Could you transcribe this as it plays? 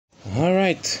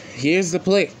Alright, here's the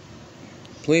plate.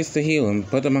 Place to heal him.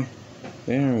 Put them on.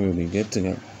 There, we'll be good to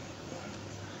go.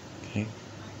 Okay.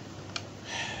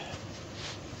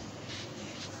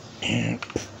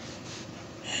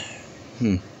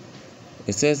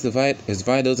 It says his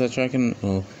vitals are tracking.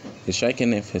 Oh, it's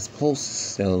checking if his pulse is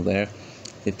still there.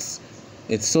 It's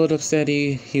sort of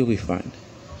steady. He'll be fine.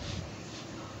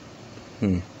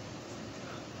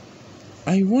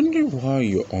 I wonder why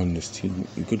you're on this team.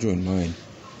 You could join mine.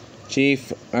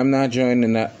 Chief, I'm not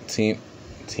joining that team.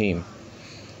 Can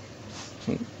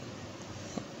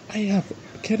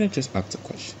I just ask a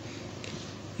question?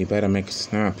 You better make it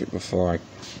snappy before I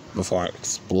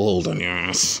explode on your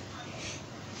ass.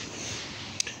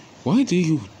 Why do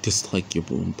you dislike your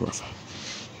own brother?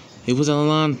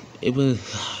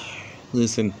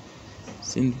 Listen,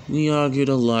 since we argued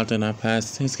a lot in our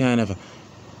past, it's kind of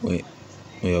we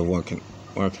are working.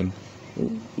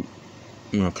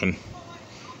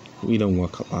 We don't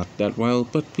work a lot that well,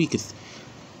 but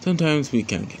sometimes we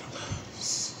can get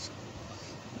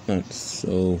along.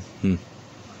 So,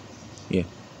 yeah.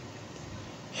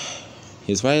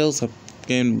 His vitals are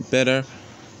getting better.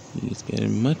 He's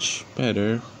getting much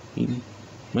better. He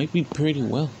might be pretty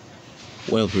well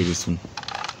pretty soon.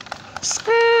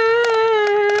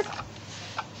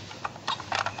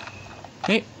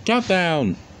 Hey,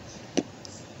 countdown!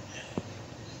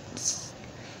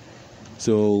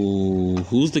 So,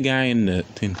 who's the guy in the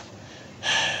thing?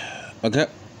 Okay,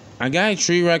 a guy,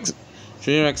 Tree Rex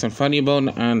and Funny Bone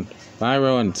and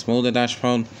Pyro and Smolder Dash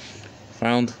found.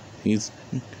 I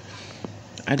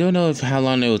don't know how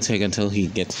long it will take until he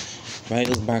gets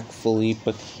vitals back fully,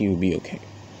 but he will be okay.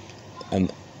 I'm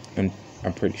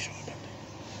pretty sure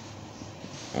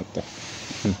about that.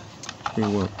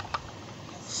 Pretty well.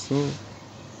 So,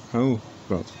 how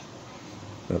about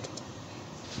that?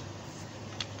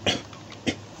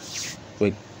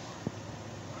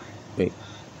 Wait.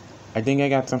 I think I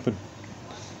got something.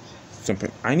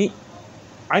 I need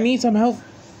some help.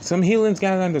 Some healing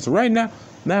Skylanders right now.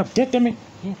 Now get them in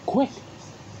here quick.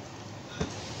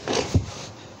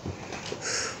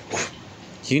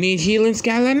 You need healing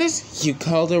Skylanders? You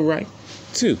called it right.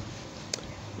 2.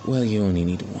 Well, you only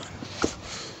need 1.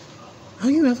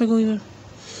 Are you ever going to...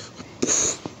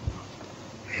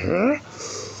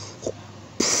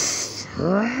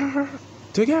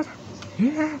 Together.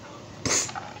 Yeah.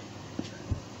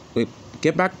 Wait,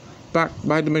 get back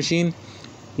by the machine.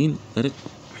 Let it.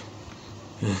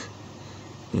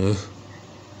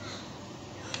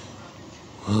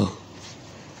 Whoa.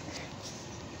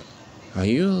 Are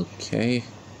you okay?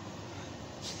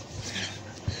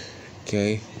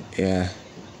 Okay, yeah.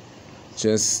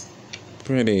 Just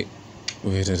pretty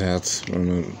weirded out from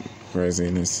the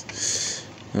craziness.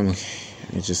 I'm okay.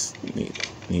 I just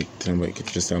need somebody could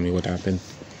just tell me what happened.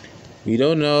 We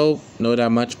don't know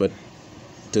that much, but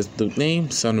does the name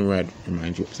Sunred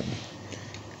remind you of something?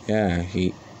 Yeah,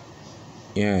 he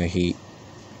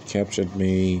captured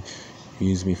me,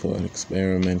 used me for an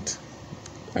experiment.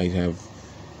 I have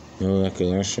no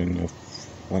recollection of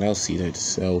what else he did,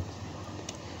 so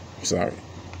sorry.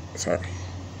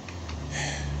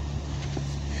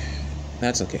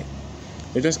 That's okay.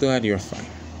 We're just glad you're fine.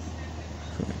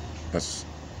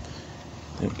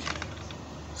 Thank you.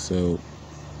 So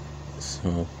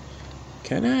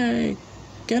can I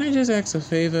just ask a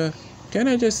favor? Can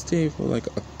I just stay for like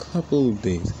a couple of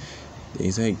days?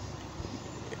 I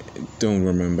don't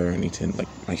remember anything, like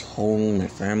my home, my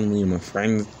family, my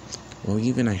friends, or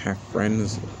even I have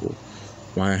friends.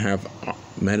 Why I have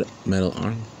metal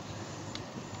arm?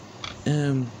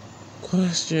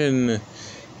 Question: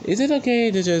 is it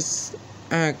okay to just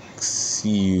ask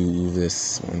you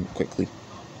this one quickly?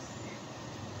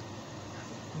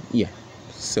 Yeah.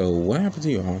 So what happened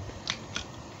to your arm?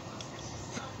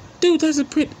 Dude, that's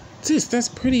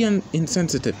pretty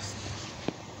insensitive.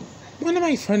 One of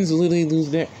my friends literally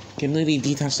can literally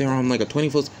detach their arm like a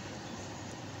 20-foot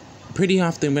pretty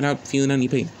often without feeling any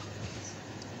pain.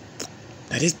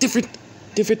 That is different.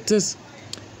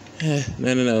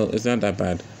 No, it's not that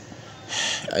bad.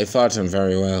 I fought him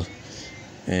very well,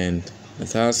 and I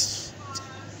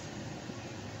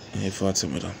fought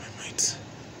him with all my might.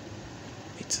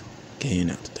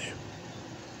 Getting out of there.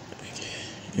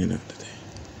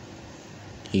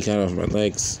 He cut off my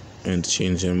legs and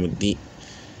changed them with the.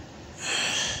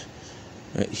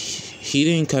 He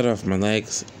didn't cut off my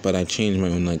legs, but I changed my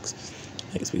own legs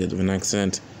because of an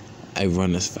accident. I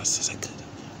run as fast as I could.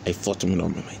 I fought him with all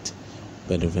my might,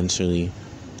 but eventually,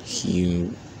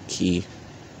 you could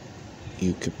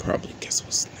probably guess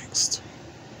what's next.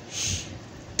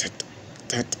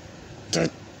 That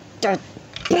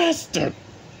bastard!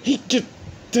 He just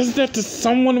does that to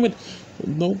someone with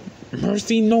No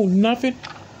mercy, no nothing.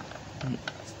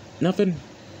 Nothing.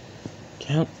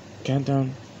 Count down.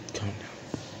 Calm down.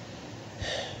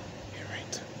 You're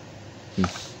right.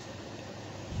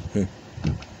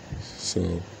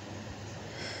 So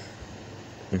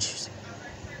interesting.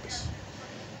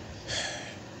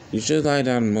 You should lie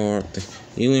down more. The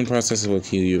healing process will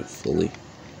heal you fully.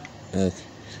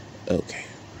 Okay.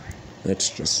 Let's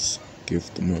just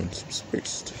give the moon some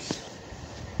space to heal.